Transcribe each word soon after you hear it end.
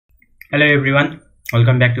Hello everyone,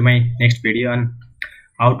 welcome back to my next video on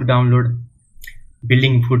how to download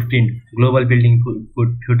building footprint, global building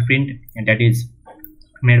footprint, and that is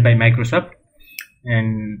made by Microsoft,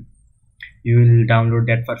 and you will download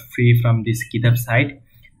that for free from this GitHub site.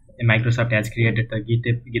 Microsoft has created the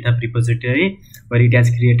GitHub repository where it has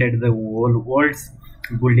created the whole world's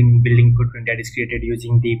building footprint that is created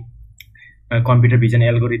using the computer vision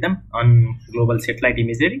algorithm on global satellite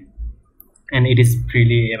imagery, and it is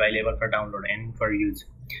freely available for download and for use.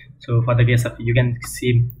 So for the case of, you can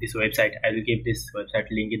see this website. I will give this website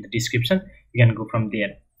link in the description. You can go from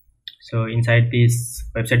there. So inside this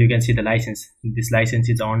website you can see the license. This license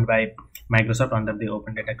is owned by Microsoft under the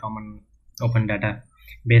open data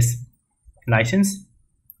base license,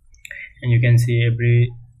 and you can see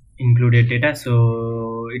every included data.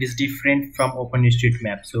 So it is different from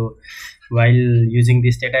OpenStreetMap. So while using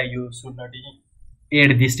this data, you should not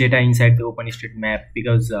add this data inside the OpenStreetMap,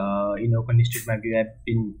 because in OpenStreetMap you have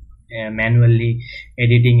been manually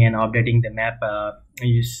editing and updating the map,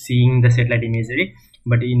 you seeing the satellite imagery,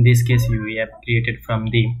 but in this case you have created from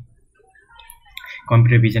the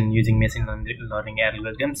computer vision using machine learning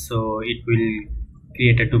algorithms, so it will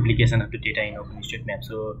create a duplication of the data in OpenStreetMap.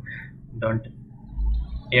 So don't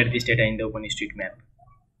add this data in the OpenStreetMap.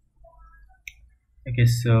 Okay,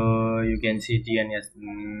 so you can see GIS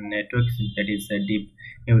network, that is a deep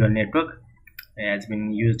neural network, has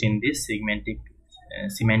been used in this semantic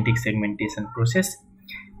segmentation process,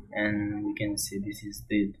 and you can see this is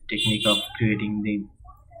the technique of creating the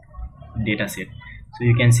data set. So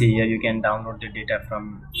you can see here you can download the data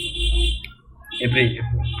from every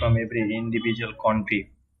individual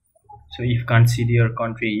country. So if you can't see your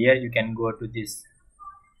country here, you can go to this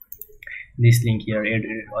link here, it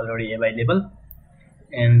is already available,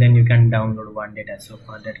 and then you can download one data. So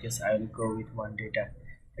for that case I will go with one data,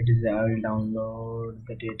 that is I will download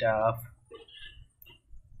the data of,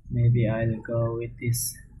 maybe I'll go with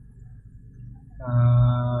this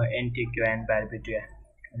Antigua and Barbuda.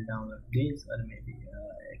 I'll download this, or maybe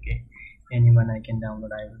okay, anyone I can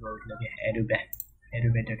download. I will go with like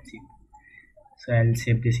Aruba.zip. So I'll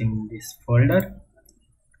save this in this folder.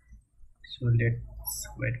 So let's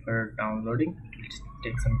wait for downloading. It will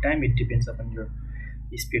take some time, it depends upon your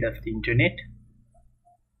speed of the internet.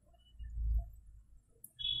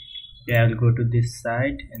 Yeah, I'll go to this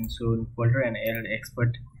site and so in folder, and I'll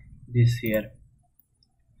export this here.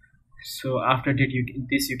 So after that,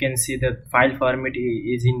 you can see the file format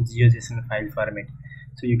is in GeoJSON file format.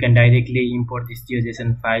 So you can directly import this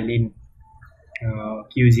GeoJSON file in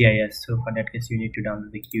QGIS. So for that case you need to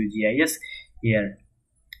download the QGIS here.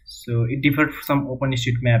 So it differs from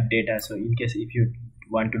OpenStreetMap data. So in case if you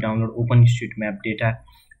want to download OpenStreetMap data,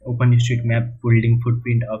 OpenStreetMap building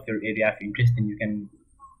footprint of your area of interest, then you can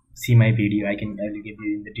see my video. I will give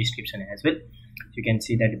you in the description as well. You can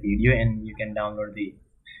see that video and you can download the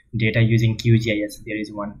data using QGIS. There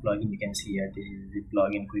is one plugin you can see here. This is the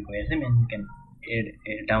plugin QuickOSM, and you can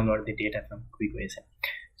download the data from QuickOSM.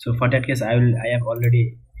 So for that case I have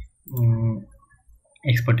already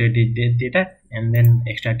exported the data and then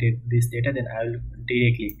extracted this data. Then I will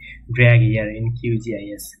directly drag here in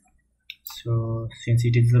QGIS. So since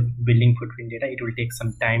it is a building footprint data, it will take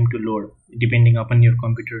some time to load depending upon your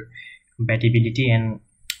computer compatibility and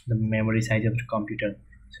the memory size of the computer.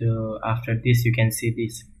 So after this you can see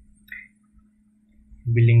this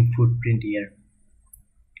building footprint here.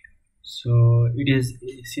 So it is,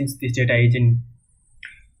 since this data is in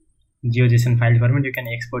GeoJSON file format, you can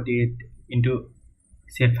export it into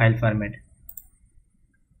Shapefile format.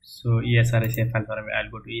 So ESRA Shapefile format, I'll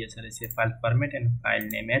go to ESRA Shapefile format and file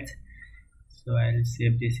name as. So I'll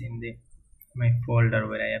save this in my folder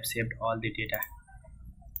where I have saved all the data.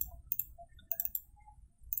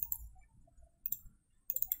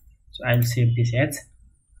 So I'll save this as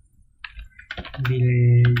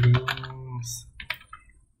buildings.ssp,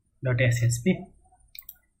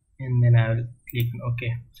 and then I will click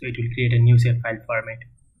OK. So it will create a new Shapefile format,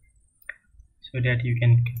 so that you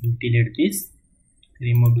can delete this,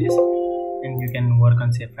 remove this, and you can work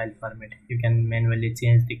on Shapefile format. You can manually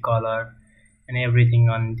change the color and everything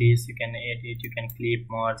on this. You can edit, you can clip,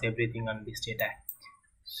 merge everything on this data.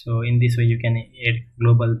 So in this way you can add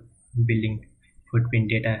global building footprint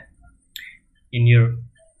data in your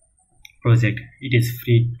project. It is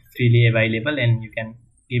freely available, and you can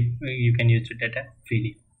use the data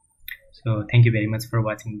freely. So thank you very much for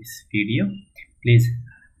watching this video. Please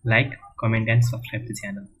like, comment and subscribe to the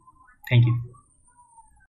channel. Thank you.